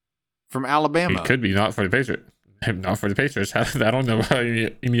 From Alabama. He could be, not for the Patriots. Not for the Patriots. I don't know about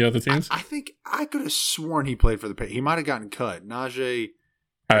any other teams. I think I could have sworn he played for the Patriots. He might have gotten cut. Najee.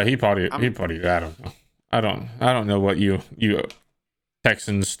 He probably. I don't know. I don't know what you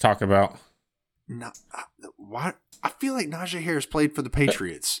Texans talk about. No, why? I feel like Najee Harris played for the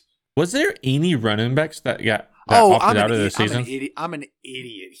Patriots. Was there any running backs that got opted out of the season? I'm an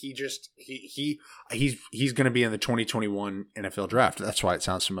idiot. He's going to be in the 2021 NFL draft. That's why it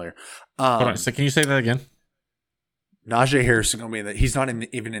sounds familiar. Hold on. So can you say that again? Najee Harris is going to be in He's not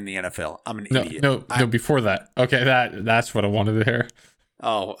even in the NFL. I'm an idiot. No, before that. Okay, that's what I wanted to hear.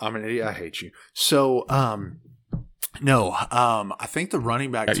 Oh, I'm an idiot. I hate you. So, no. I think the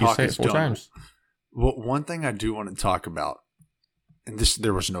running back talk is done. Times. Well, one thing I do want to talk about, and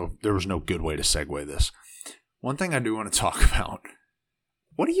there was no good way to segue this. One thing I do want to talk about.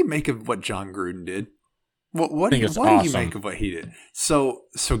 What do you make of what John Gruden did? What do you make of what he did? So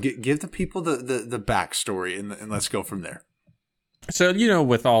give the people the backstory and let's go from there. So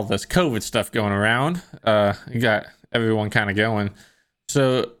with all this COVID stuff going around, you got everyone kind of going.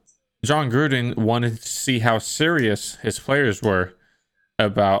 So John Gruden wanted to see how serious his players were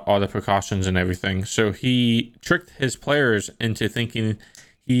about all the precautions and everything. So he tricked his players into thinking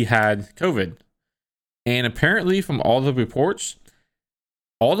he had COVID. And apparently from all the reports,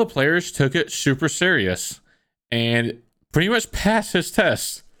 all the players took it super serious and pretty much passed his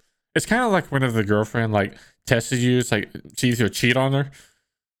test. It's kind of like whenever the girlfriend tested you, it's sees you cheat on her.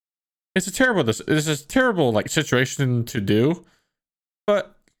 It's a terrible situation to do,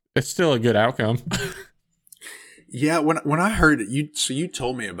 but it's still a good outcome. Yeah, when I heard it, you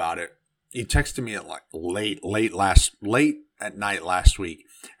told me about it. You texted me at late at night last week,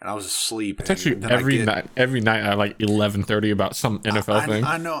 and I was asleep. I text you every night at 11:30 about some NFL thing.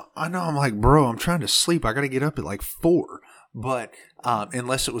 I know. I'm like, bro, I'm trying to sleep. I got to get up at 4. But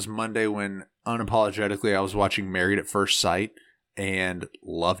unless it was Monday when unapologetically I was watching Married at First Sight and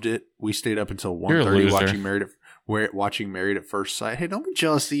loved it. We stayed up until 1:30 watching Married at First Sight. Hey, don't be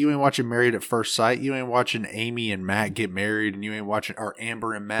jealous that you ain't watching Married at First Sight. You ain't watching Amy and Matt get married, and you ain't watching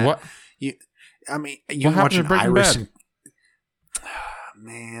Amber and Matt. What? You ain't watching Iris and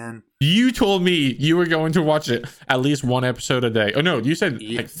man. You told me you were going to watch it at least one episode a day. Oh no, you said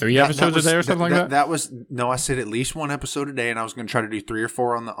like 3 episodes a day or something like that. That was no. I said at least one episode a day, and I was going to try to do 3 or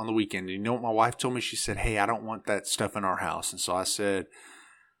 4 on the weekend. And you know what my wife told me? She said, "Hey, I don't want that stuff in our house." And so I said,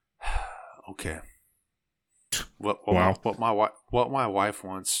 "Okay." What my wife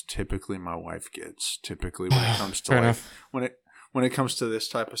wants, typically my wife gets. Typically when it comes to when it comes to this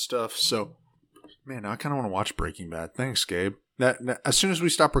type of stuff. So, man, I kind of want to watch Breaking Bad. Thanks, Gabe. That as soon as we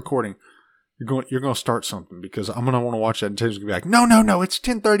stop recording, you're going to start something because I'm going to want to watch that. And Tim's going to be like, no, it's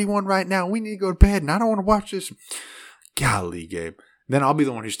 10:31 right now. We need to go to bed, and I don't want to watch this. Golly, Gabe. Then I'll be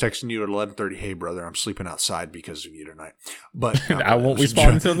the one who's texting you at 11:30. Hey, brother, I'm sleeping outside because of you tonight. But I won't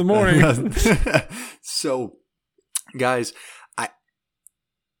respond until the morning. So, guys,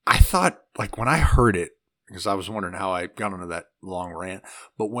 I thought, like, when I heard it, because I was wondering how I got into that long rant,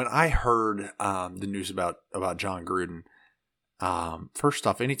 but when I heard the news about John Gruden, first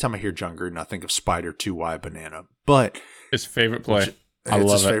off, anytime I hear John Gruden, I think of Spider 2Y Banana. But his favorite play.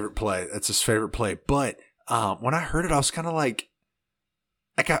 It's his favorite play. That's his favorite play. But when I heard it, I was kind of like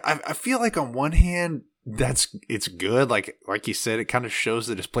I feel like on one hand, it's good. Like you said, it kind of shows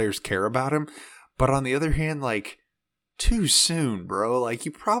that his players care about him. But on the other hand, like, too soon, bro. Like,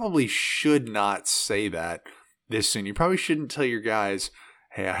 you probably should not say that this soon. You probably shouldn't tell your guys,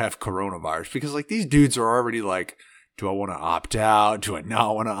 hey, I have coronavirus. Because, like, these dudes are already like, do I want to opt out? Do I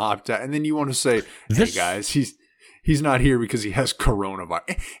not want to opt out? And then you want to say, hey, guys, he's not here because he has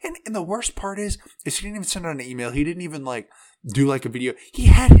coronavirus. And the worst part is he didn't even send out an email. He didn't even, like, do, like, a video. He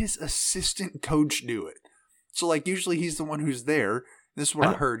had his assistant coach do it. So, like, usually he's the one who's there. This is what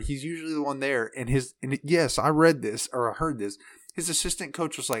I heard. He's usually the one there. And yes, I read this or I heard this. His assistant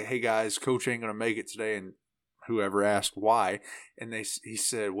coach was like, hey, guys, coach ain't going to make it today. And whoever asked why. And he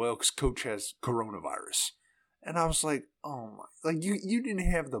said, well, because coach has coronavirus. And I was like, oh my, like you didn't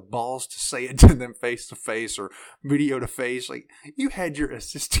have the balls to say it to them face to face or video to face. Like, you had your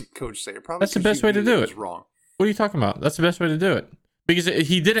assistant coach say it. Probably that's the best way to do it. Wrong. What are you talking about? That's the best way to do it. Because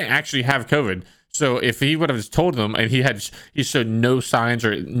he didn't actually have COVID. So if he would have told them and he showed no signs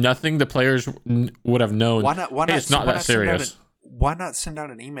or nothing, the players would have known. Why not? It's not that serious. Why not send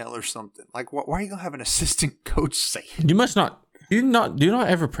out an email or something? Like, why are you gonna have an assistant coach say it? You must not. Do not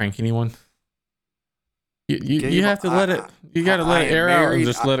ever prank anyone. You have to let it. You got to let it air out and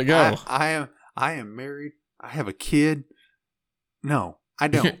just let it go. I am married. I have a kid. No, I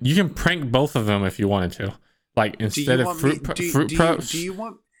don't. You can prank both of them if you wanted to. Like, instead of fruit props.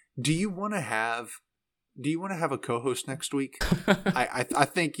 Do you want to have a co-host next week? I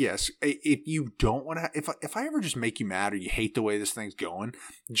think yes. If you don't want to, if I ever just make you mad or you hate the way this thing's going,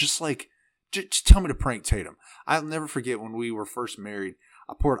 just tell me to prank Tatum. I'll never forget when we were first married.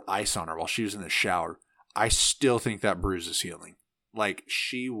 I poured ice on her while she was in the shower. I still think that bruise is healing. Like,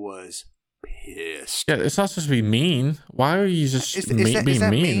 she was pissed. Yeah, it's not supposed to be mean. Why are you just being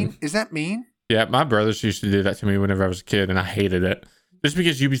mean? Is that mean? Yeah, my brothers used to do that to me whenever I was a kid, and I hated it. Just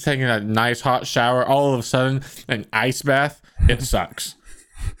because you be taking a nice hot shower, all of a sudden an ice bath, it sucks.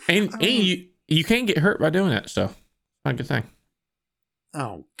 and you can't get hurt by doing it, so not a good thing.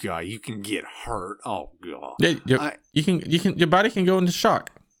 Oh god, you can get hurt. Oh god, yeah, you can. Your body can go into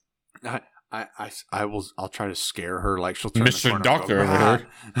shock. I'll try to scare her. Like, she'll turn Mr. the corner Doctor over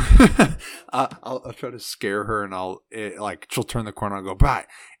here. I'll try to scare her, and she'll turn the corner and I'll go bye,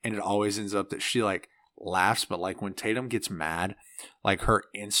 and it always ends up that she like laughs. But like when Tatum gets mad, like her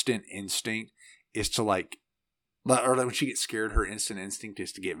instant instinct is to or when she gets scared, her instant instinct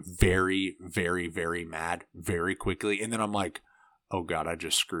is to get very, very, very mad very quickly, and then I'm like, oh god, I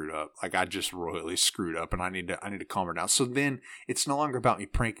just screwed up. Like, I just royally screwed up, and I need to calm her down. So then it's no longer about me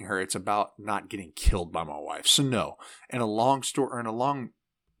pranking her. It's about not getting killed by my wife. So no, in a long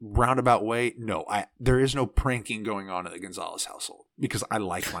roundabout way, no, there is no pranking going on in the Gonzalez household because I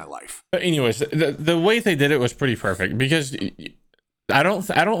like my life. But anyways, the way they did it was pretty perfect because I don't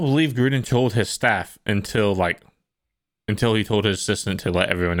believe Gruden told his staff until he told his assistant to let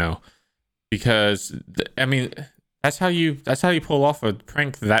everyone know, because I mean. That's how you pull off a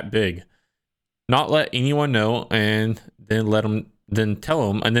prank that big. Not let anyone know, and then tell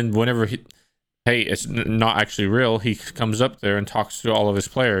him, and then whenever hey, it's not actually real, he comes up there and talks to all of his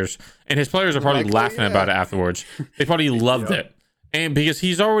players, and his players are probably laughing about it afterwards. They probably loved it, and because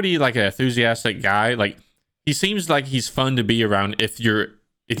he's already like an enthusiastic guy, like he seems like he's fun to be around. If you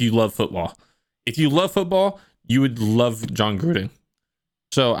love football, you would love John Gruden.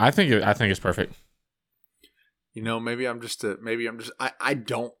 So I think it's perfect. You know, I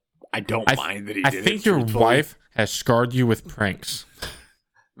don't mind that he did it. I think your wife has scarred you with pranks.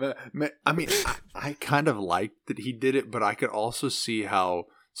 I mean, I kind of liked that he did it, but I could also see how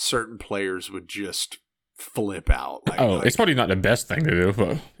certain players would just flip out. It's probably not the best thing to do,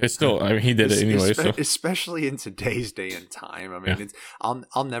 but it's still. I mean, he did it anyway. Especially in today's day and time. I mean,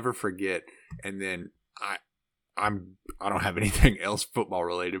 I'll never forget. And then I don't have anything else football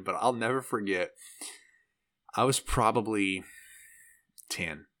related, but I'll never forget. I was probably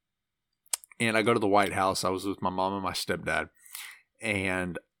 10, and I go to the White House. I was with my mom and my stepdad,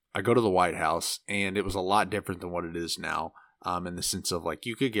 and I go to the White House, and it was a lot different than what it is now. In the sense of like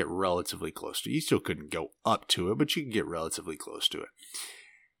you could get relatively close to it. You still couldn't go up to it, but you could get relatively close to it.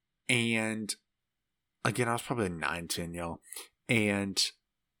 And again, I was probably 9, 10, y'all. And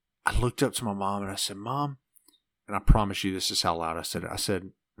I looked up to my mom and I said, Mom, and I promise you this is how loud I said it. I said,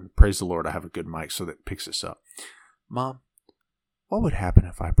 praise the Lord, I have a good mic so that it picks this up. Mom, what would happen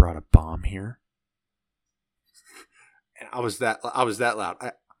if I brought a bomb here? And I was that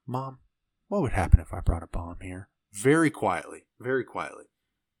loud. Mom, what would happen if I brought a bomb here? Very quietly.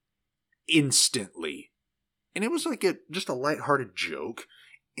 Instantly. And it was like just a lighthearted joke.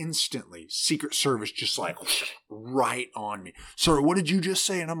 Instantly. Secret Service just like right on me. Sir, what did you just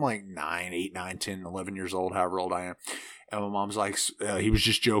say? And I'm like 8, 9, 10, 11 years old, however old I am. And my mom's like, he was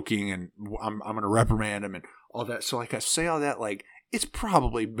just joking and I'm going to reprimand him and all that. So like I say all that, like it's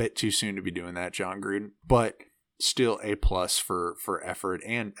probably a bit too soon to be doing that, John Gruden. But still A+ for effort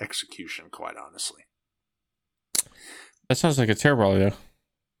and execution, quite honestly. That sounds like a terrible idea.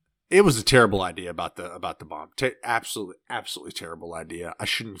 It was a terrible idea about the bomb. Absolutely terrible idea. I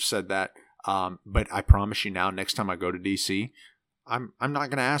shouldn't have said that. But I promise you now, next time I go to DC, I'm not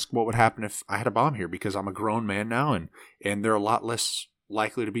going to ask what would happen if I had a bomb here because I'm a grown man now, and they're a lot less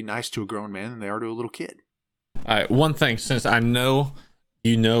likely to be nice to a grown man than they are to a little kid. All right, one thing, since I know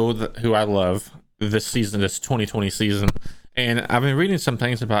you know who I love this season, this 2020 season, and I've been reading some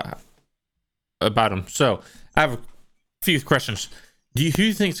things about him. So I have a few questions. Who do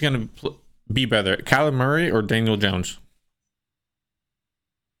you think is going to be better, Kyler Murray or Daniel Jones?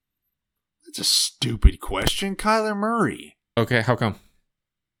 That's a stupid question. Kyler Murray. Okay, how come?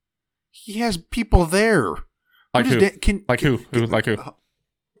 He has people there. Like who? Like who?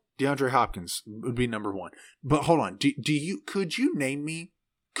 DeAndre Hopkins would be number one. But hold on. Could you name me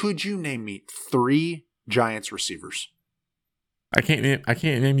 3 Giants receivers? I can't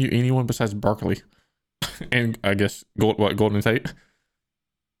name you anyone besides Barkley. And I guess Golden Tate.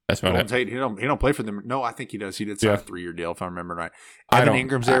 That's about Golden Tate. He don't play for them. No, I think he does. He did sign a 3-year deal, if I remember right. Evan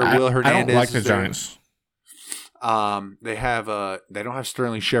Ingram's there. Will Hernandez. I don't like the Giants. They don't have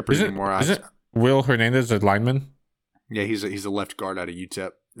Sterling Shepard anymore. Isn't Will Hernandez a lineman? Yeah, he's a left guard out of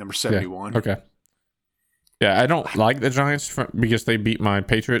UTEP, number 71. Yeah. Okay. Yeah, I don't like the Giants because they beat my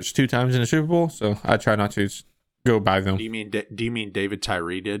Patriots 2 times in the Super Bowl, so I try not to go by them. Do you mean David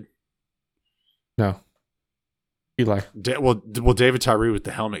Tyree did? No. Eli. David Tyree with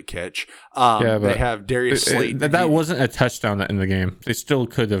the helmet catch. But they have Darius Slayton. That wasn't a touchdown in the game. They still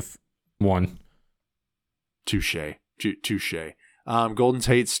could have won. Touche. Golden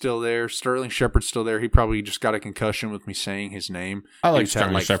Tate's still there. Sterling Shepard's still there. He probably just got a concussion with me saying his name. I like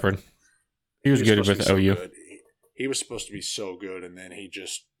Sterling Shepard. He was good with OU. He was supposed to be so good, and then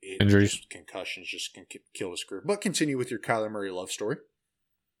injuries, concussions just can kill his career. But continue with your Kyler Murray love story.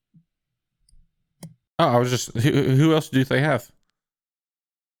 Oh, I was just who else do they have?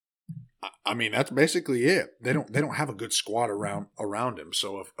 I mean, that's basically it. They don't have a good squad around him.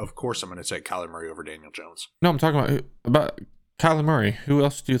 So of course I'm going to take Kyler Murray over Daniel Jones. No, I'm talking about Kyler Murray. Who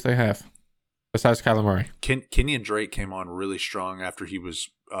else do they have besides Kyler Murray? Kenyon Drake came on really strong after he was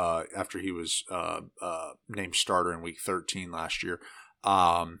named starter in Week 13 last year.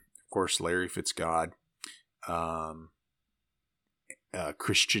 Of course, Larry Fitzgerald,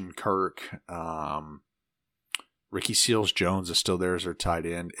 Christian Kirk, Ricky Seals-Jones is still there as their tight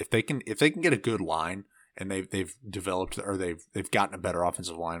end. If they can get a good line, and they've developed, or they've gotten a better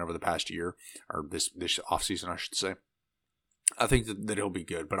offensive line over the past year, or this offseason, I should say, I think that he'll be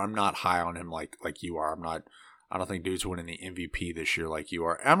good. But I'm not high on him like you are. I don't think dude's winning the MVP this year like you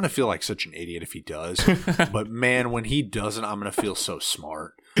are. I'm going to feel like such an idiot if he does. But man, when he doesn't, I'm going to feel so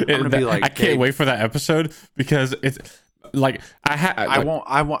smart. I'm going to be like, I can't wait for that episode because it's like I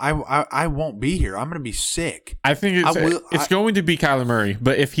won't be here. I'm going to be sick. I think it's going to be Kyler Murray,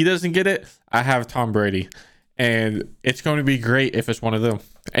 but if he doesn't get it, I have Tom Brady, and it's going to be great if it's one of them,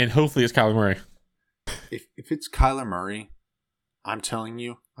 and hopefully it's Kyler Murray. If it's Kyler Murray, I'm telling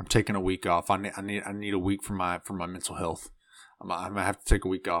you, I'm taking a week off. I need a week for my mental health. I'm gonna have to take a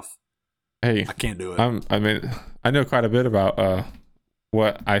week off. Hey, I can't do it. I mean, I know quite a bit about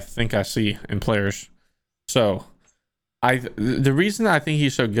what I think I see in players. So The reason I think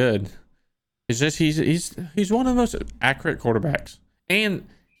he's so good is just he's one of the most accurate quarterbacks, and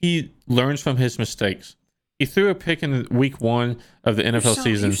he learns from his mistakes. He threw a pick in week 1 of the NFL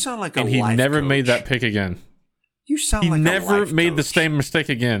season, and he never made that pick again. You sound he like never a life made coach. The same mistake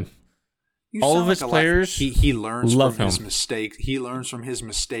again. All of his players, he learns love from his him. mistakes. He learns from his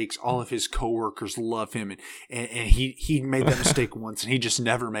mistakes. All of his coworkers love him, and he made that mistake once, and he just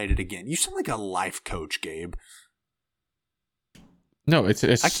never made it again. You sound like a life coach, Gabe. No, I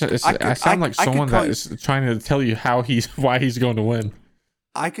sound like someone that is trying to tell you why he's going to win.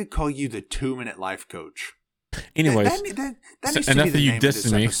 I could call you the 2-minute life coach. Anyways, that needs to enough be of the you name of this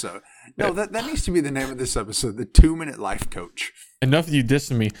dissing me. episode. No, that needs to be the name of this episode, the 2-minute life coach. Enough of you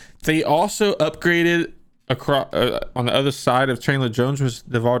dissing me. They also upgraded across on the other side of Chandler Jones was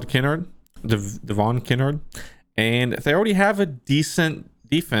Devon Kennard, and they already have a decent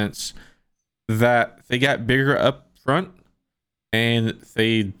defense that they got bigger up front, and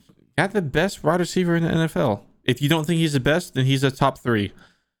they got the best wide receiver in the NFL. If you don't think he's the best, then he's a top 3.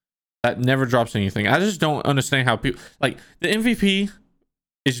 That never drops anything. I just don't understand how people like the MVP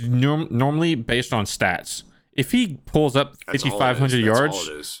is normally based on stats. If he pulls up 5,500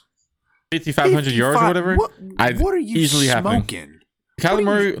 yards, 5,500 yards or whatever, what are you easily smoking? Kyler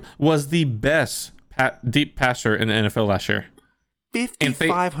Murray was the best deep passer in the NFL last year.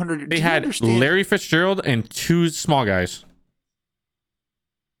 5,500. They had Larry Fitzgerald and 2 small guys.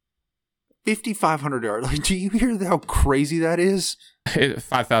 5,500 yards. Like, do you hear how crazy that is?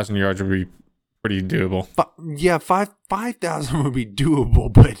 5,000 yards would be pretty doable. Yeah, 5,000 would be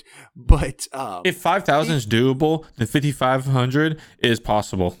doable, but if 5,000 is doable, then 5,500 is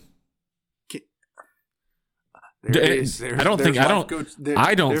possible. I don't think he'll do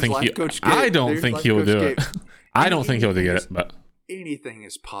it. I don't think he'll get it, but anything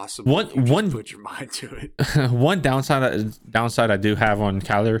is possible. Put your mind to it. One downside I do have on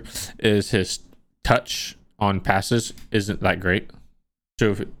Kyler is his touch on passes isn't that great.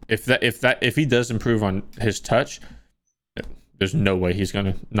 So if he does improve on his touch, there's no way he's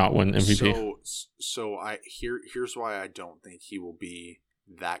gonna not win MVP. So here's why I don't think he will be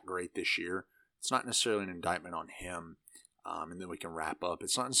that great this year. It's not necessarily an indictment on him, and then we can wrap up.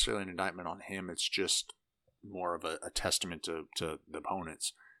 It's not necessarily an indictment on him. It's just more of a testament to the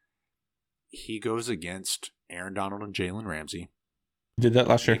opponents. He goes against Aaron Donald and Jalen Ramsey. Did that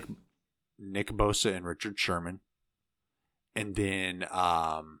last year. Nick Bosa and Richard Sherman. And then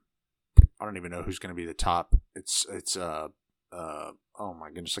I don't even know who's going to be the top. It's oh my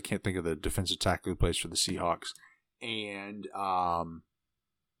goodness, I can't think of the defensive tackle who plays for the Seahawks. And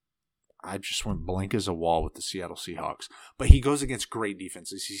I just went blank as a wall with the Seattle Seahawks. But he goes against great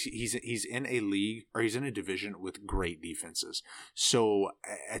defenses. He's in a league, or he's in a division with great defenses. So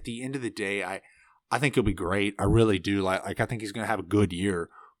at the end of the day, I think he'll be great. I really do. Like I think he's going to have a good year.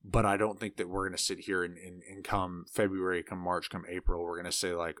 But I don't think that we're going to sit here and come February, come March, come April, we're going to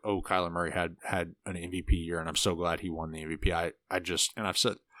say like, oh, Kyler Murray had an MVP year, and I'm so glad he won the MVP.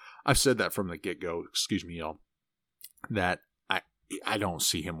 I've said that from the get-go, excuse me, y'all, that I don't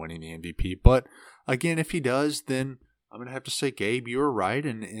see him winning the MVP. But again, if he does, then I'm going to have to say, Gabe, you were right,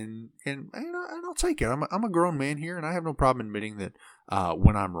 and I'll take it. I'm a grown man here, and I have no problem admitting that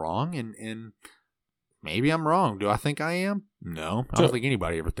when I'm wrong, and maybe I'm wrong. Do I think I am? No. I don't think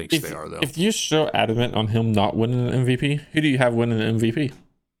anybody ever thinks they are, though. If you're so adamant on him not winning the MVP, who do you have winning the MVP?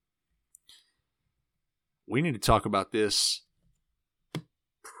 We need to talk about this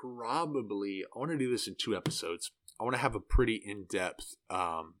probably. I want to do this in 2 episodes. I want to have a pretty in-depth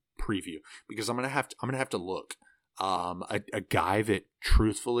preview because I'm gonna have to look a guy that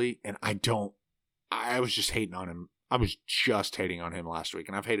truthfully, and I was just hating on him. I was just hating on him last week,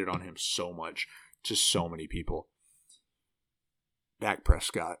 and I've hated on him so much to so many people. Dak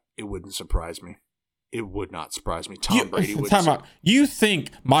Prescott, it wouldn't surprise me. It would not surprise me. Tom Brady would. Time out. You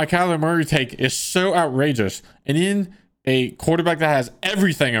think my Kyler Murray take is so outrageous, and in a quarterback that has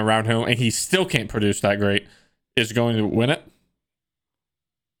everything around him, and he still can't produce that great, is going to win it?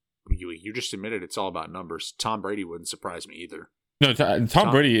 You just admitted it's all about numbers. Tom Brady wouldn't surprise me either. No, Tom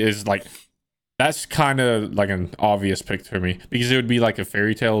Brady is like, that's kind of like an obvious pick for me because it would be like a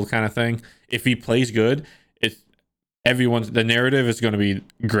fairy tale kind of thing. If he plays good, the narrative is going to be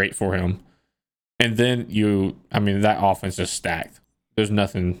great for him. And then that offense is stacked. That's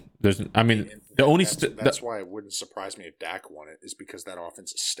why it wouldn't surprise me if Dak won it, is because that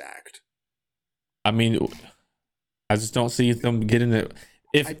offense is stacked. I just don't see them getting it.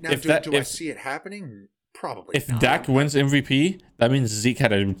 Do I see it happening? Probably. If Dak wins MVP, that means Zeke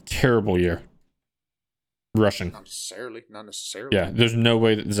had a terrible year rushing. Not necessarily. Yeah, there's no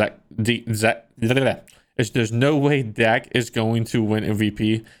way that there's There's no way Dak is going to win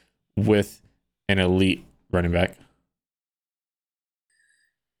MVP with an elite running back.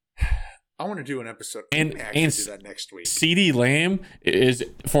 I want to do an episode And do that next week. CeeDee Lamb is,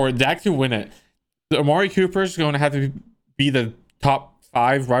 for Dak to win it, Amari Cooper is going to have to be the top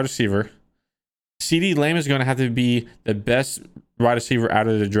 5 wide receiver. CeeDee Lamb is going to have to be the best wide receiver out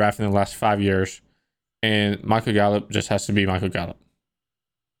of the draft in the last 5 years. And Michael Gallup just has to be Michael Gallup.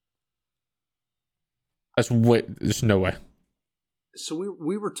 There's no way. So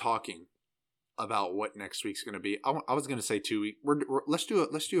we were talking about what next week's going to be. I was going to say 2 weeks. Let's do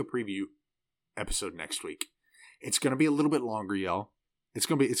a preview episode next week. It's going to be a little bit longer, y'all. It's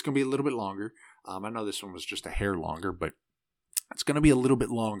going to be a little bit longer. I know this one was just a hair longer, but it's going to be a little bit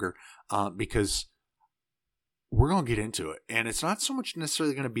longer because we're going to get into it. And it's not so much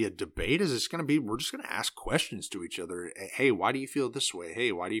necessarily going to be a debate as it's going to be, we're just going to ask questions to each other. Hey, why do you feel this way?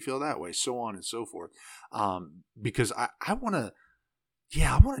 Hey, why do you feel that way? So on and so forth. Because I want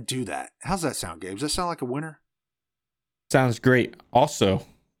to do that. How's that sound, Gabe? Does that sound like a winner? Sounds great. Also,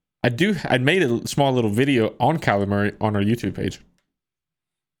 I made a small little video on Kyler Murray on our YouTube page.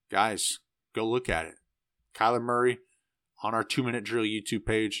 Guys, go look at it. Kyler Murray on our 2-Minute Drill YouTube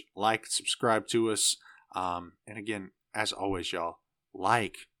page. Like, subscribe to us. And again, as always, y'all,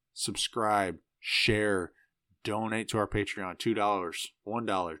 like, subscribe, share, donate to our Patreon. $2, $1,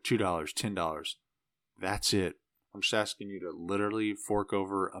 $2, $10. That's it. I'm just asking you to literally fork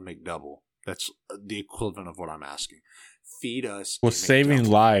over a McDouble. That's the equivalent of what I'm asking. Feed us. We're saving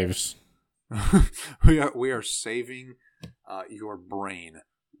lives. we are saving your brain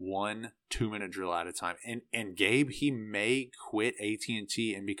 1 2-minute drill at a time. And Gabe, he may quit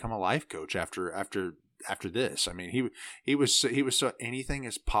AT&T and become a life coach after this. I mean, he was so anything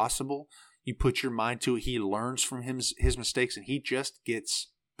is possible. You put your mind to it. He learns from his mistakes, and he just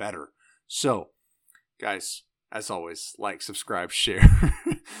gets better. So, guys, as always, like, subscribe, share.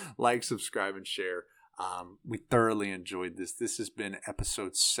 Like, subscribe, and share. We thoroughly enjoyed this. This has been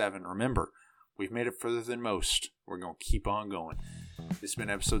episode 7. Remember, we've made it further than most. We're going to keep on going. This has been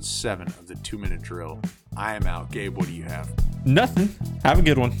episode 7 of the 2-Minute Drill. I am out. Gabe, what do you have? Nothing. Have a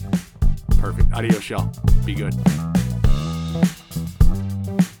good one. Perfect. Adios, y'all. Be good.